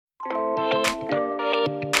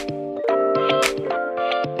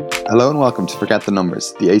Hello and welcome to Forget the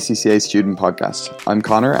Numbers, the ACCA student podcast. I'm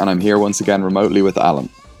Connor and I'm here once again remotely with Alan.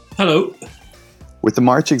 Hello. With the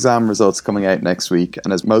March exam results coming out next week,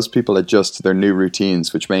 and as most people adjust to their new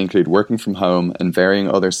routines, which may include working from home and varying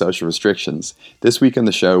other social restrictions, this week on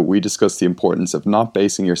the show we discuss the importance of not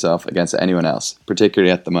basing yourself against anyone else,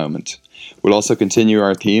 particularly at the moment. We'll also continue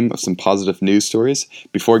our theme of some positive news stories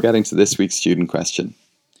before getting to this week's student question.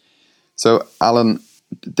 So, Alan,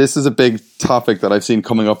 this is a big topic that I've seen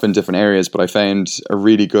coming up in different areas, but I found a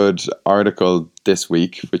really good article this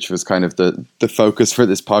week, which was kind of the focus for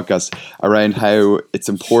this podcast, around how it's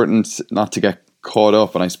important not to get caught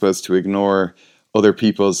up and I suppose to ignore other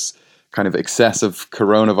people's kind of excessive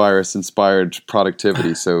coronavirus-inspired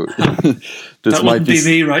productivity. So this that might be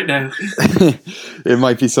me right now. It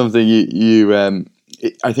might be something you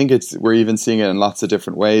I think we're even seeing it in lots of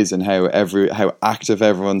different ways, and how active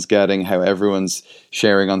everyone's getting, how everyone's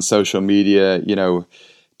sharing on social media, you know,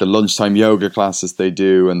 the lunchtime yoga classes they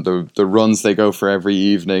do and the runs they go for every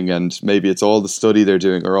evening, and maybe it's all the study they're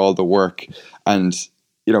doing or all the work. And,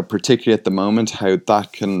 you know, particularly at the moment, how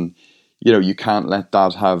that can, you know, you can't let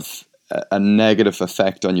that have a negative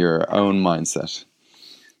effect on your own mindset.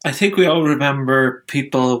 I think we all remember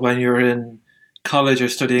people when you're in college or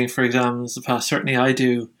studying for exams in the past. Certainly I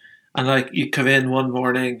do. And like, you come in one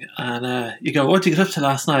morning and you go, what did you get up to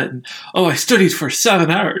last night? And I studied for 7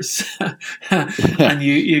 hours. And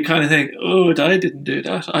you kind of think, I didn't do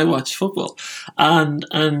that. I watched football.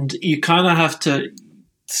 And you kind of have to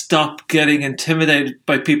stop getting intimidated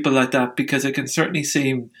by people like that, because it can certainly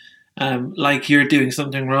seem like you're doing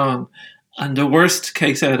something wrong. And the worst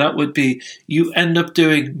case out of that would be you end up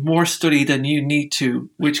doing more study than you need to,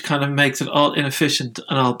 which kind of makes it all inefficient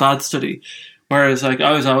and all bad study. Whereas, like,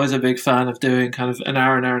 I was always a big fan of doing kind of an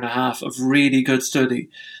hour and a half of really good study.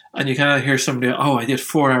 And you kind of hear somebody, I did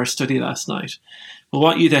 4 hours study last night. But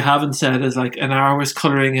what they haven't said is, like, an hour was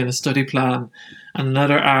colouring in a study plan and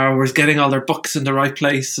another hour was getting all their books in the right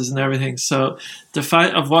places and everything. So the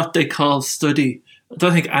fact of what they call study, I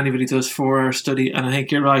don't think anybody does 4 hour study, and I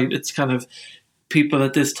think you're right. It's kind of people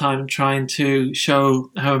at this time trying to show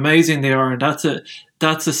how amazing they are, and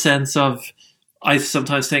that's a sense of, I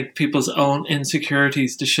sometimes think, people's own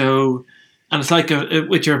insecurities to show. And it's like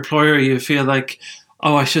with your employer, you feel like,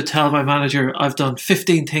 I should tell my manager I've done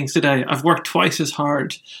 15 things today. I've worked twice as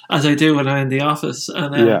hard as I do when I'm in the office,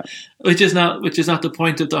 and which is not the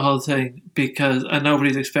point of the whole thing, because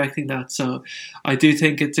nobody's expecting that. So I do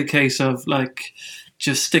think it's a case of, like,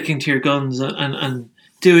 just sticking to your guns and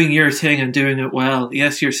doing your thing and doing it well.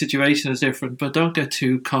 Yes, your situation is different, but don't get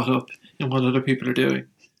too caught up in what other people are doing.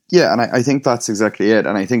 Yeah, and I think that's exactly it.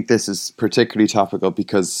 And I think this is particularly topical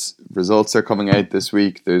because results are coming out this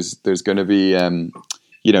week. There's going to be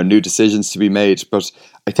new decisions to be made. But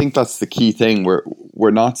I think that's the key thing.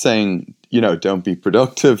 We're not saying, don't be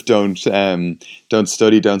productive, don't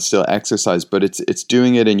study, don't still exercise. But it's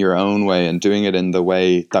doing it in your own way and doing it in the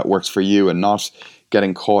way that works for you, and not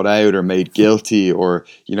getting caught out or made guilty or,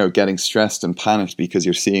 getting stressed and panicked because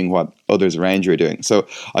you're seeing what others around you are doing. So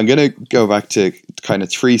I'm going to go back to kind of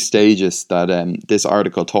 3 stages that this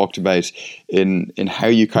article talked about in how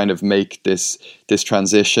you kind of make this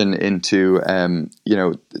transition into,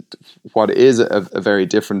 what is a very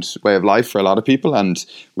different way of life for a lot of people. And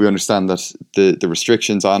we understand that the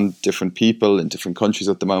restrictions on different people in different countries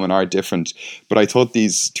at the moment are different. But I thought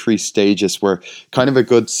these 3 stages were kind of a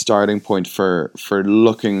good starting point for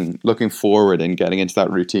looking forward and getting into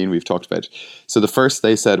that routine we've talked about. So the first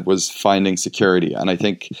they said was finding security. And I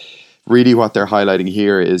think really what they're highlighting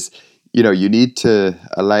here is, you need to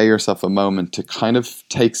allow yourself a moment to kind of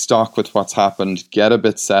take stock with what's happened, get a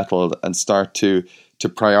bit settled, and start to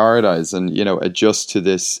prioritize and, adjust to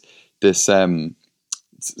this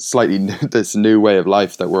slightly this new way of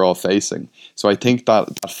life that we're all facing. So I think that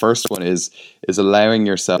first one is allowing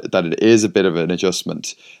yourself that it is a bit of an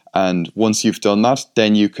adjustment. And once you've done that,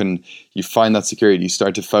 then you find that security, you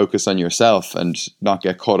start to focus on yourself and not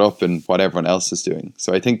get caught up in what everyone else is doing.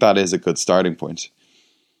 So I think that is a good starting point.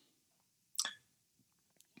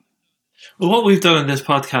 Well, what we've done in this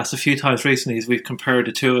podcast a few times recently is we've compared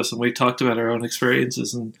the two of us and we've talked about our own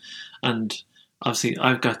experiences, and obviously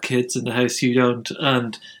I've got kids in the house, you don't,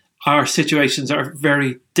 and our situations are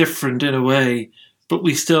very different in a way, but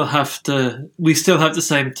we still have the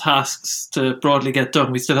same tasks to broadly get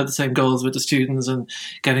done. We still have the same goals with the students and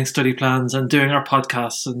getting study plans and doing our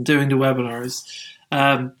podcasts and doing the webinars.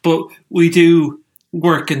 But we do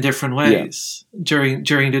work in different ways during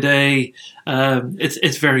the day.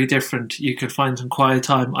 It's very different. You can find some quiet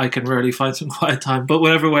time. I can rarely find some quiet time, but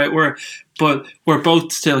whatever way it were, but we're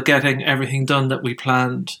both still getting everything done that we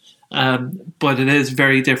planned. But it is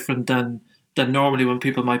very different than normally when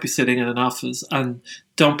people might be sitting in an office. And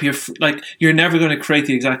don't be like, you're never going to create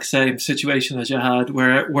the exact same situation as you had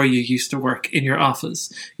where you used to work in your office.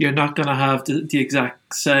 You're not going to have the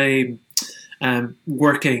exact same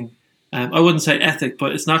working. I wouldn't say ethic,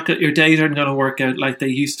 but it's not good. Your days aren't going to work out like they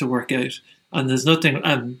used to work out, and there's nothing.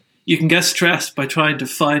 And you can get stressed by trying to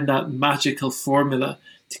find that magical formula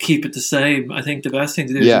to keep it the same. I think the best thing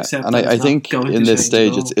to do is accept. And I think in this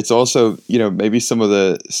stage, it's also, maybe some of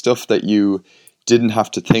the stuff that you didn't have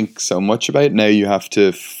to think so much about, now you have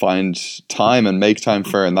to find time and make time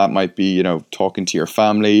for, and that might be, talking to your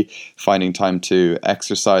family, finding time to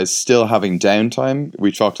exercise, still having downtime.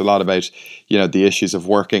 We talked a lot about, the issues of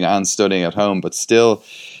working and studying at home, but still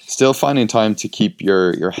finding time to keep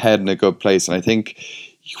your head in a good place. And I think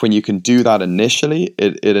when you can do that initially,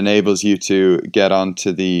 it enables you to get on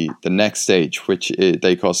to the next stage, which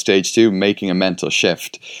they call stage 2, making a mental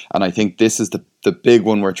shift. And I think this is the big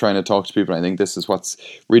one we're trying to talk to people. I think this is what's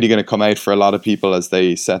really going to come out for a lot of people as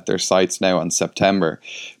they set their sights now on September.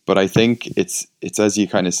 But I think it's as you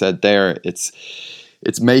kind of said there,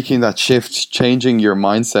 it's making that shift, changing your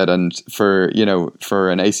mindset. And for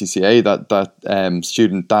an ACCA, that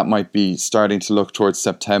student, that might be starting to look towards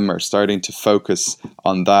September, starting to focus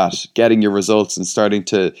on that, getting your results and starting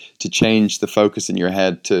to change the focus in your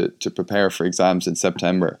head to prepare for exams in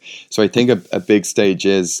September. So I think a big stage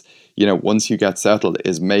is, once you get settled,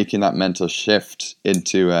 is making that mental shift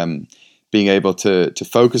into being able to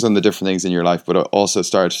focus on the different things in your life, but also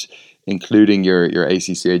start including your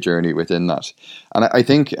ACCA journey within that. And I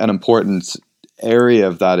think an important area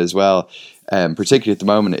of that as well, particularly at the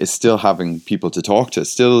moment, is still having people to talk to.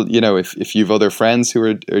 Still, if you've other friends who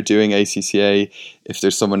are doing ACCA, if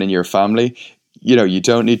there's someone in your family, you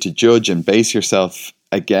don't need to judge and base yourself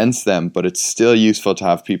against them, but it's still useful to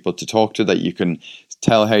have people to talk to that you can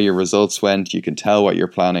tell how your results went, you can tell what you're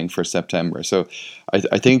planning for September. So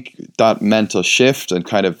I think that mental shift and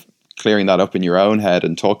kind of clearing that up in your own head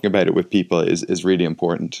and talking about it with people is really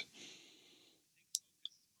important.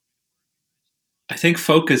 I think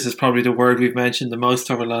focus is probably the word we've mentioned the most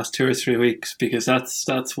over the last 2 or 3 weeks, because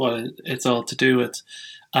that's what it's all to do with.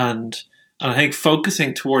 And I think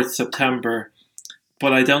focusing towards September,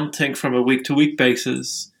 but I don't think from a week-to-week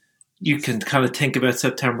basis you can kind of think about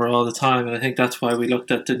September all the time. And I think that's why we looked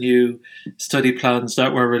at the new study plans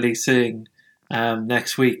that we're releasing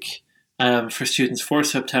next week for students for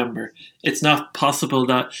September. It's not possible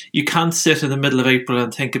that you can't sit in the middle of April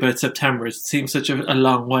and think about September. It seems such a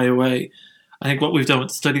long way away. I think what we've done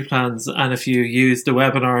with study plans, and if you use the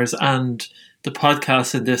webinars and the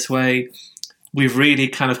podcast in this way, we've really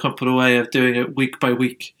kind of come up with a way of doing it week by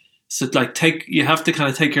week. So you have to kind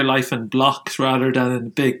of take your life in blocks rather than in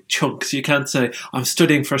big chunks. You can't say, I'm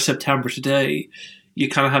studying for September today. You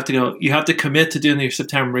kind of have to go, you have to commit to doing your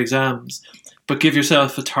September exams, but give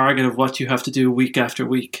yourself a target of what you have to do week after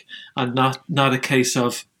week, and not a case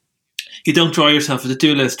of, you don't draw yourself a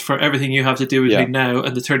to-do list for everything you have to do between now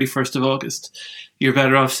and the 31st of August. You're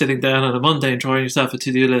better off sitting down on a Monday and drawing yourself a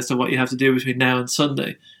to-do list of what you have to do between now and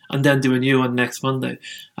Sunday, and then do a new one next Monday.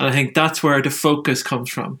 And I think that's where the focus comes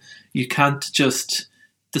from. You can't just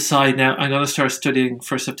decide now, I'm going to start studying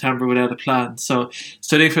for September without a plan. So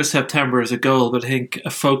studying for September is a goal, but I think a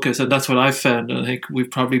focus, and that's what I've found, and I think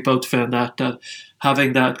we've probably both found that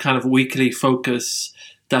having that kind of weekly focus,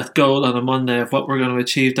 that goal on a Monday of what we're going to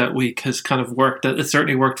achieve that week, has kind of worked. It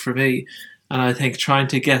certainly worked for me. And I think trying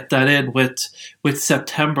to get that in with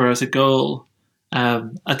September as a goal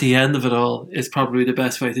at the end of it all is probably the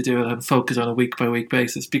best way to do it, and focus on a week by week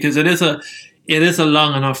basis, because it is a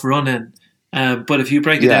long enough run in. But if you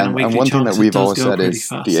break it down in weekly chunks, and one thing that we've always said is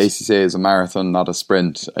fast. The ACCA is a marathon, not a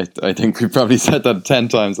sprint. I think we've probably said that 10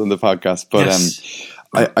 times on the podcast, but yes.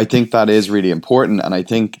 I think that is really important, and I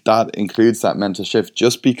think that includes that mental shift.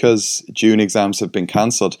 Just because June exams have been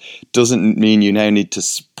cancelled doesn't mean you now need to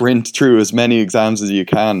sprint through as many exams as you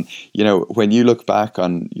can. When you look back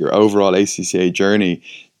on your overall ACCA journey,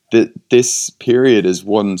 this period is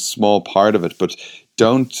one small part of it, but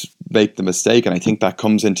don't make the mistake, and I think that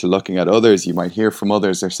comes into looking at others. You might hear from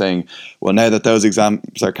others, they're saying, well, now that those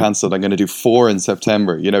exams are cancelled, I'm going to do 4 in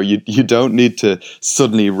September. You don't need to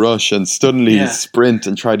suddenly rush and suddenly sprint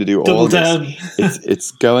and try to do all this.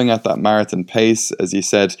 It's going at that marathon pace, as you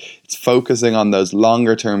said. It's focusing on those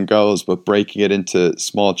longer term goals, but breaking it into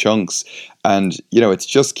small chunks. And, it's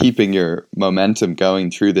just keeping your momentum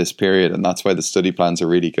going through this period. And that's why the study plans are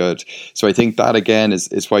really good. So I think that, again,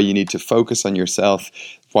 is why you need to focus on yourself,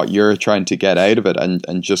 what you're trying to get out of it,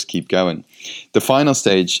 and just keep going. The final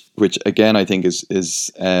stage, which again I think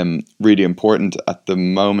is really important at the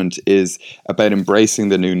moment, is about embracing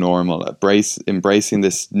the new normal, embracing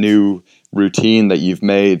this new routine that you've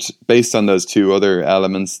made based on those two other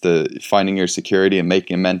elements, the finding your security and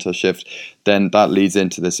making a mental shift. Then that leads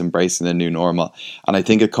into this embracing the new normal. And I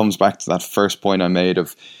think it comes back to that first point I made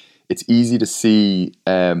of, it's easy to see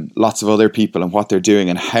lots of other people and what they're doing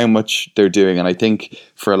and how much they're doing. And I think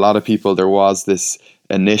for a lot of people, there was this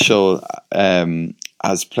initial,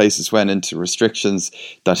 as places went into restrictions,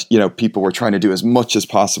 that, people were trying to do as much as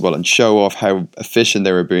possible and show off how efficient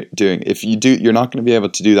they were doing. If you do, you're not going to be able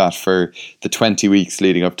to do that for the 20 weeks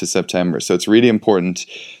leading up to September. So it's really important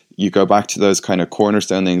you go back to those kind of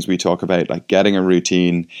cornerstone things we talk about, like getting a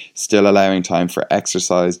routine, still allowing time for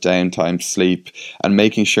exercise, downtime, sleep, and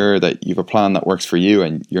making sure that you have a plan that works for you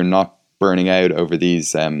and you're not burning out over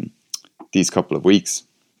these couple of weeks.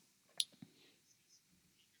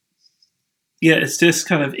 Yeah, it's this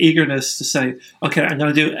kind of eagerness to say, okay, I'm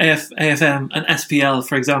going to do AFM and SPL,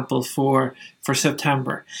 for example, for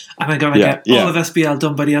September. And I'm going to get all of SPL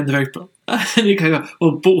done by the end of April. And you kind of go,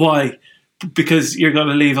 well, but why? Because you're going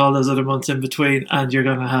to leave all those other months in between and you're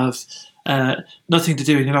going to have nothing to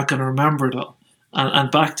do and you're not going to remember it all.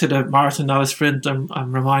 And back to the marathon, not a sprint,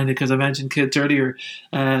 I'm reminded, because I mentioned kids earlier,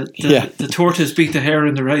 the tortoise beat the hare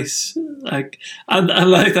in the race. And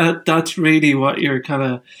like that's really what you're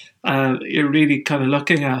really kind of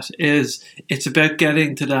looking at, is it's about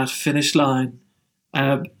getting to that finish line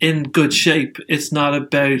in good shape. It's not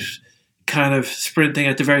about kind of sprinting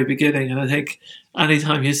at the very beginning. And I think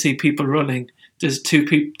anytime you see people running, there's two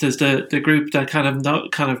people. There's the group that kind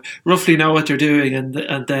of roughly know what they're doing, and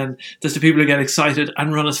then there's the people who get excited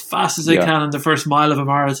and run as fast as they can in the first mile of a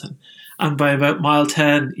marathon. And by about mile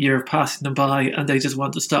 10, you're passing them by, and they just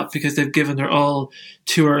want to stop because they've given their all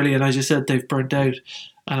too early, and as you said, they've burnt out.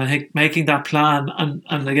 And I think making that plan,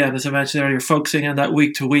 and again, as I mentioned earlier, focusing on that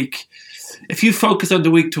week to week. If you focus on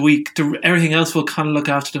the week to week, everything else will kind of look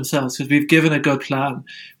after themselves, because we've given a good plan.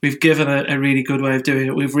 We've given a really good way of doing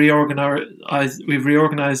it. We've reorganized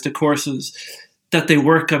the courses that they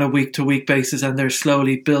work on a week to week basis, and they're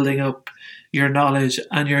slowly building up your knowledge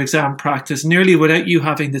and your exam practice nearly without you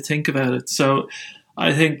having to think about it. So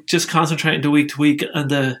I think just concentrating the week to week, and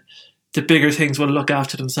the bigger things will look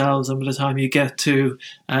after themselves. And by the time you get to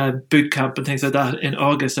boot camp and things like that in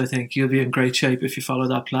August, I think you'll be in great shape if you follow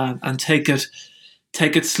that plan and take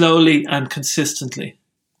it slowly and consistently.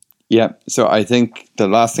 Yeah, so I think the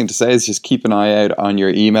last thing to say is just keep an eye out on your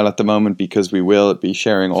email at the moment, because we will be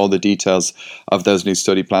sharing all the details of those new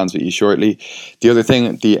study plans with you shortly. The other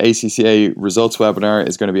thing, the ACCA results webinar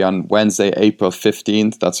is going to be on Wednesday, April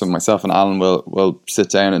 15th. That's when myself and Alan will sit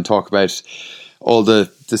down and talk about all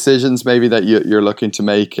the decisions maybe that you're looking to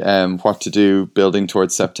make, what to do building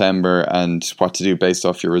towards September and what to do based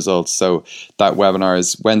off your results. So that webinar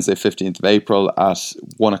is Wednesday 15th of April at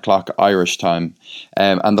 1 o'clock Irish time.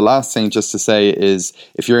 And the last thing just to say is,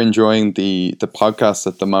 if you're enjoying the podcast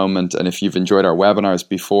at the moment, and if you've enjoyed our webinars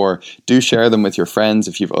before, do share them with your friends.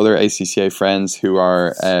 If you've other ACCA friends who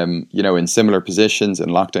are in similar positions in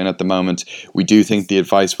lockdown at the moment, we do think the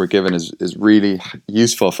advice we're given is really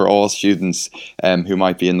useful for all students who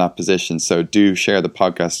might be in that position. So do share the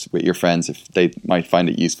podcast with your friends if they might find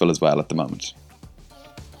it useful as well at the moment.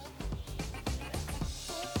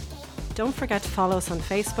 Don't forget to follow us on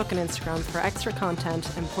Facebook and Instagram for extra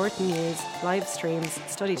content, important news, live streams,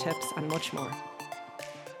 study tips, and much more.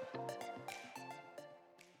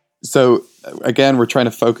 So again, we're trying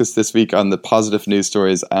to focus this week on the positive news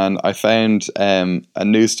stories, and I found a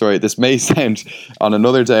news story. This may sound, on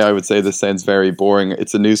another day I would say this sounds very boring.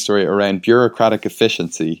 It's a news story around bureaucratic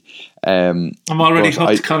efficiency. I'm already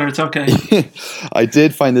hooked, Connor. It's okay. I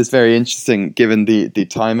did find this very interesting given the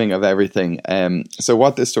timing of everything. So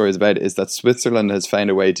what this story is about is that Switzerland has found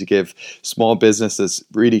a way to give small businesses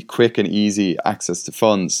really quick and easy access to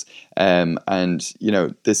funds. And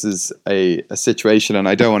this is a situation, and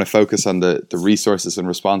I don't want to focus on the resources and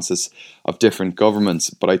responses of different governments,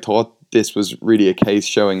 but I thought this was really a case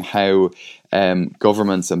showing how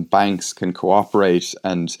governments and banks can cooperate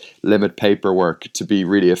and limit paperwork to be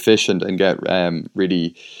really efficient and get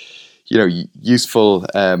really useful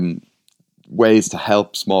ways to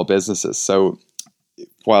help small businesses. So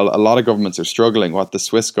while a lot of governments are struggling, what the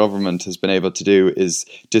Swiss government has been able to do is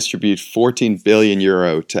distribute 14 billion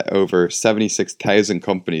euro to over 76,000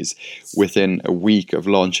 companies within a week of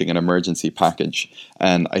launching an emergency package.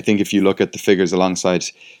 And I think if you look at the figures alongside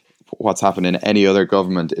what's happened in any other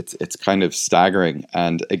government. It's kind of staggering.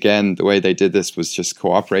 And again, the way they did this was just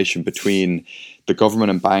cooperation between the government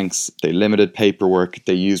and banks. They limited paperwork.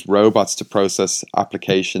 They used robots to process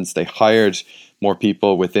applications. They hired more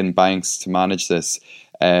people within banks to manage this.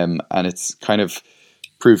 And it's kind of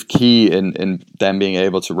proved key in them being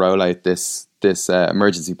able to roll out this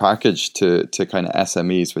emergency package to kind of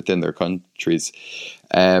SMEs within their countries.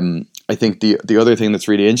 I think the other thing that's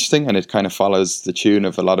really interesting, and it kind of follows the tune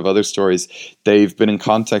of a lot of other stories, they've been in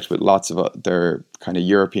contact with lots of their kind of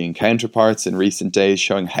European counterparts in recent days,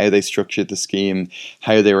 showing how they structured the scheme,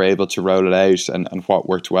 how they were able to roll it out, and what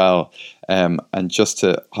worked well. And just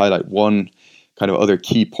to highlight one kind of other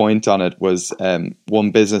key point on it was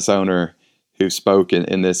one business owner who spoke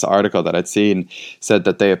in this article that I'd seen said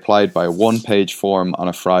that they applied by a one-page form on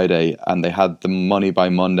a Friday and they had the money by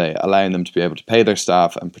Monday, allowing them to be able to pay their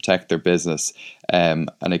staff and protect their business.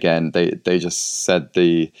 And again, they just said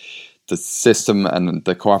the system and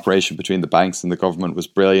the cooperation between the banks and the government was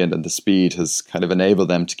brilliant, and the speed has kind of enabled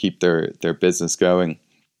them to keep their business going.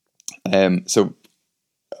 So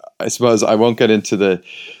I suppose I won't get into the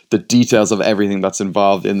details of everything that's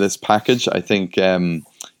involved in this package. I think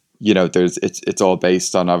it's all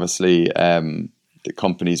based on obviously the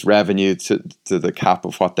company's revenue to the cap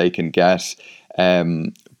of what they can get.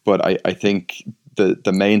 But I think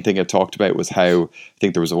the main thing it talked about was how I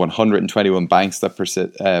think there was 121 banks that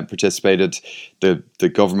participated. The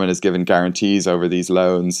government has given guarantees over these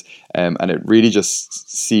loans, and it really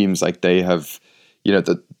just seems like they have,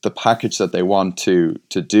 the package that they want to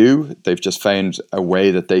do. They've just found a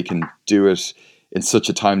way that they can do it in such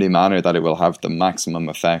a timely manner that it will have the maximum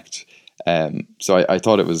effect. So I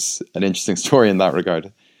thought it was an interesting story in that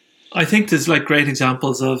regard. I think there's great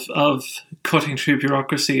examples of cutting through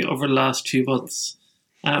bureaucracy over the last few months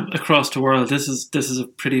across the world. This is a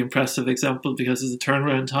pretty impressive example because it's a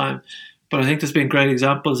turnaround time. But I think there's been great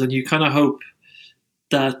examples, and you kind of hope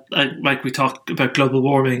that, like we talked about global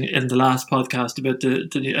warming in the last podcast about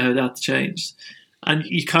how that's changed, and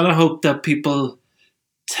you kind of hope that people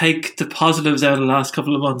take the positives out of the last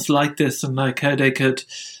couple of months like this, and how they could,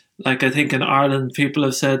 I think in Ireland people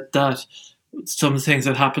have said that some of the things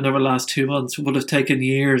that happened over the last 2 months would have taken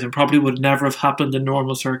years and probably would never have happened in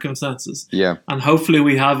normal circumstances. Yeah. And hopefully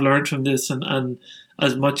we have learned from this, and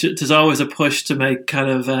as much, there's always a push to make kind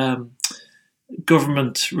of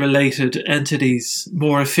government related entities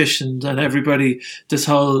more efficient, and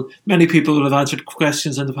many people will have answered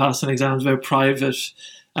questions in the past in exams about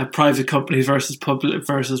private companies versus public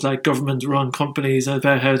versus government run companies,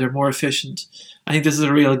 about how they're more efficient. I think this is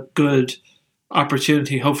a real good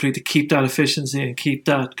opportunity, hopefully, to keep that efficiency and keep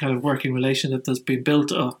that kind of working relationship that's been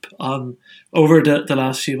built up over the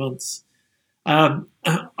last few months.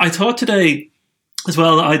 I thought today as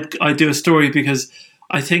well I'd do a story because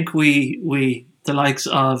I think we the likes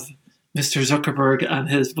of Mr. Zuckerberg and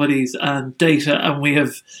his buddies and data, and we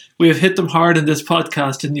have hit them hard in this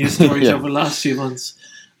podcast in news stories over the last few months.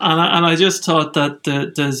 And I just thought that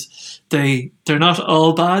they're not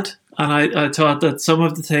all bad. And I thought that some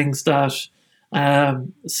of the things that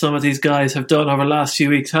some of these guys have done over the last few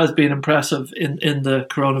weeks has been impressive in the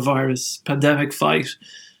coronavirus pandemic fight.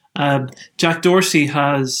 Jack Dorsey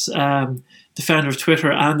has, the founder of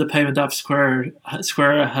Twitter and the payment app Square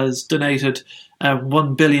has donated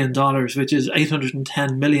 $1 billion, which is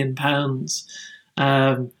 £810 million.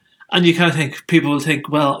 And you kind of think, people will think,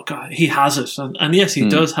 well, God, he has it. And yes, he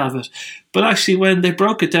does have it. But actually, when they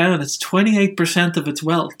broke it down, it's 28% of his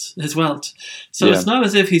wealth. So it's not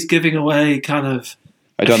as if he's giving away kind of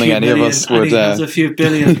I don't think any of us would. He has a few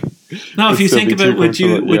billion. Now, if you think about, would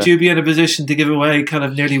you be in a position to give away kind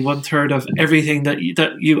of nearly 1/3 of everything that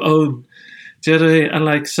you own? Do you know what I mean?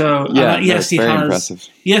 And yes, he has. Impressive.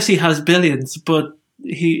 Yes, he has billions, but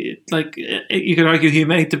you could argue he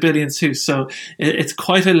made the billions too. So it's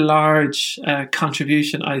quite a large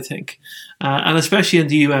contribution, I think, and especially in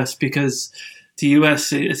the US, because the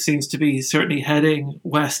US it seems to be certainly heading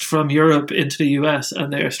west from Europe into the US,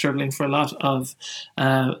 and they are struggling for a lot of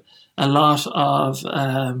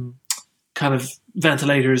kind of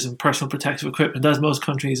ventilators and personal protective equipment, as most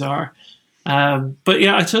countries are. But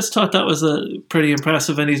yeah, I just thought that was pretty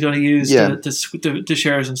impressive, and he's going to use the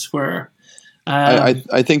shares in Square.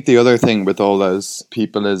 I think the other thing with all those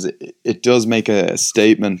people is it does make a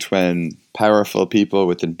statement when powerful people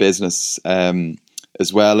within business,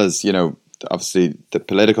 as well as, obviously the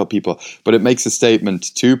political people, but it makes a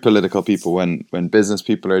statement to political people when business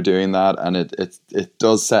people are doing that, and it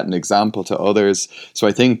does set an example to others. So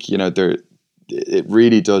I think, it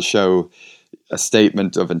really does show a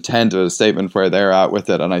statement of intent or a statement where they're at with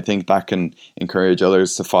it. And I think that can encourage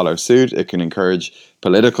others to follow suit. It can encourage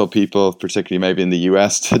political people, particularly maybe in the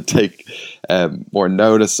US, to take more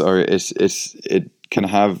notice, or it can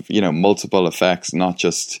have, multiple effects, not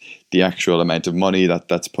just the actual amount of money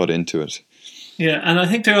that's put into it. Yeah, and I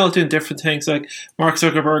think they're all doing different things. Like Mark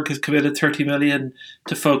Zuckerberg has committed 30 million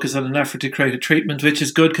to focus on an effort to create a treatment, which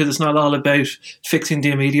is good because it's not all about fixing the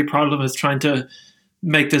immediate problem. It's trying to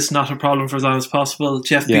make this not a problem for as long as possible.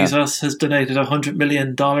 Jeff Bezos has donated $100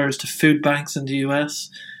 million to food banks in the US.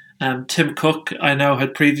 Tim Cook, I know,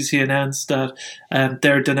 had previously announced that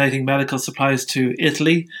they're donating medical supplies to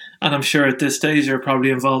Italy. And I'm sure at this stage you're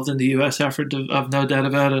probably involved in the US effort, I've no doubt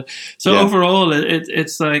about it. So overall,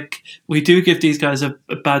 it's like we do give these guys a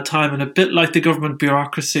bad time. And a bit like the government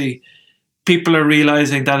bureaucracy, people are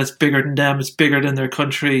realizing that it's bigger than them, it's bigger than their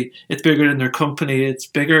country, it's bigger than their company, it's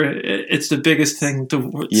the biggest thing,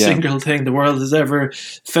 single thing the world has ever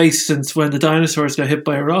faced since when the dinosaurs got hit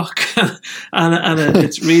by a rock. and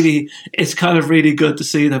it's kind of really good to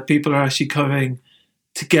see that people are actually coming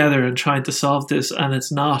together and trying to solve this, and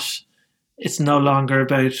it's no longer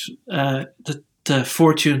about the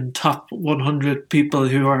Fortune top 100 people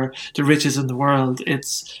who are the richest in the world.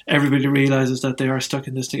 It's everybody realizes that they are stuck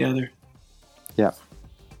in this together. Yeah.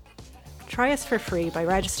 Try us for free by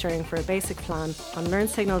registering for a basic plan on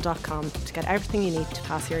learnsignal.com to get everything you need to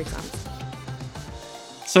pass your exams.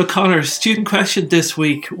 So Conor, student question this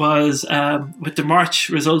week was, with the March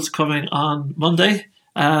results coming on Monday,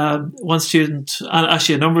 one student, and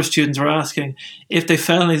actually a number of students, were asking if they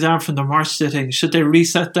fail an exam from the March sitting, should they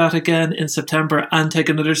reset that again in September and take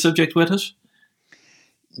another subject with it?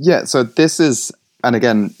 Yeah, so this is, and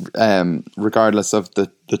again, regardless of the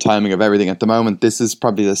timing of everything at the moment, this is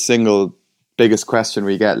probably the single biggest question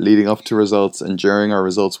we get leading up to results and during our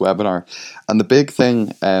results webinar. And the big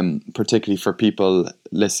thing, particularly for people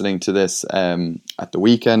listening to this at the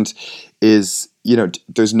weekend, is,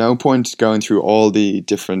 there's no point going through all the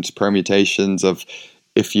different permutations of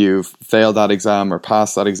if you've failed that exam or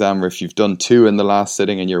passed that exam, or if you've done 2 in the last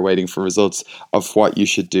sitting and you're waiting for results, of what you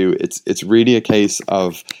should do. It's really a case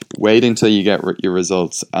of waiting till you get your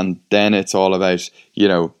results, and then it's all about,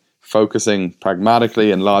 focusing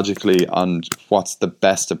pragmatically and logically on what's the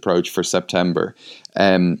best approach for September.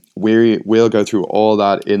 We'll go through all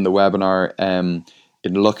that in the webinar,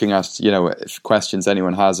 in looking at, if questions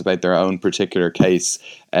anyone has about their own particular case,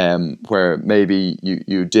 where maybe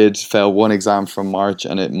you did fail one exam from March,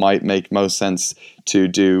 and it might make most sense to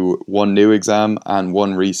do one new exam and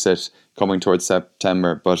one resit coming towards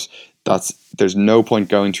September. But there's no point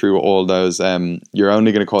going through all those. You're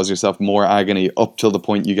only going to cause yourself more agony up till the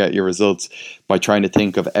point you get your results by trying to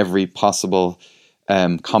think of every possible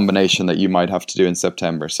combination that you might have to do in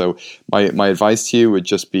September. So my advice to you would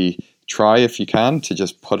just be, try, if you can, to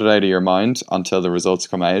just put it out of your mind until the results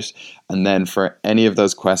come out. And then for any of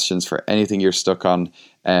those questions, for anything you're stuck on,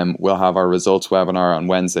 we'll have our results webinar on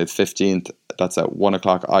Wednesday the 15th. That's at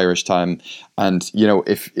 1:00 Irish time. And,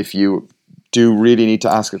 if you do really need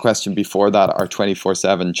to ask a question before that, our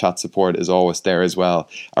 24/7 chat support is always there as well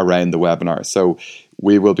around the webinar. So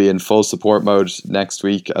we will be in full support mode next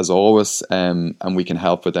week as always, and we can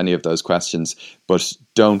help with any of those questions. But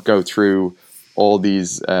don't go through all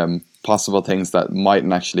these possible things that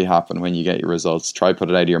mightn't actually happen when you get your results. Try put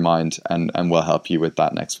it out of your mind, and we'll help you with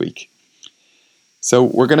that next week. So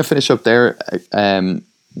we're going to finish up there.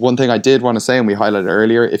 One thing I did want to say, and we highlighted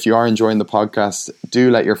earlier, if you are enjoying the podcast, do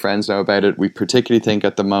let your friends know about it. We particularly think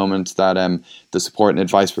at the moment that the support and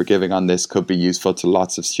advice we're giving on this could be useful to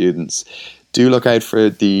lots of students. Do look out for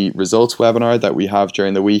the results webinar that we have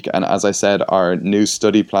during the week. And as I said, our new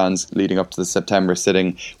study plans leading up to the September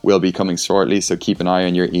sitting will be coming shortly, so keep an eye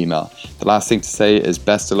on your email. The last thing to say is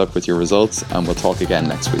best of luck with your results, and we'll talk again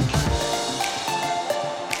next week.